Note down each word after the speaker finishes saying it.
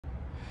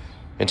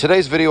In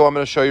today's video, I'm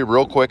going to show you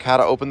real quick how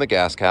to open the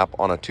gas cap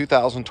on a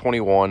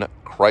 2021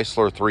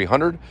 Chrysler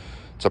 300.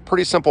 It's a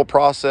pretty simple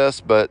process,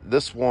 but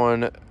this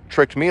one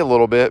tricked me a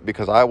little bit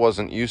because I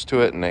wasn't used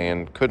to it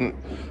and couldn't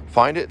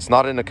find it. It's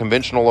not in a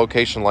conventional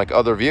location like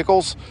other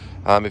vehicles.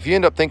 If you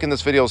end up thinking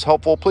this video is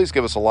helpful, please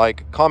give us a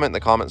like, comment in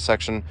the comment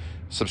section,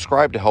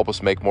 subscribe to help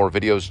us make more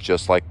videos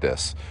just like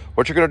this.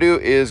 What you're going to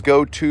do is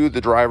go to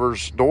the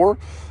driver's door.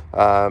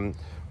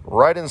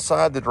 Right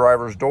inside the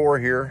driver's door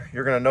here,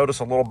 you're going to notice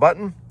a little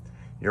button.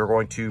 You're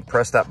going to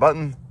press that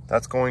button.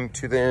 That's going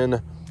to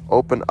then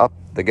open up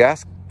the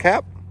gas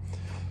cap,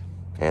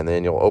 and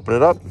then you'll open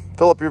it up,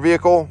 fill up your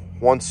vehicle.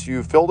 Once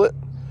you've filled it,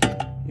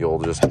 you'll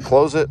just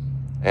close it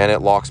and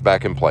it locks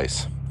back in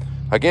place.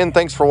 Again,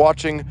 thanks for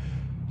watching.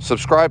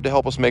 Subscribe to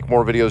help us make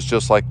more videos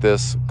just like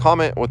this.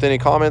 Comment with any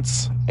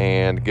comments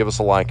and give us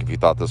a like if you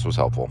thought this was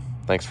helpful.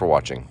 Thanks for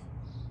watching.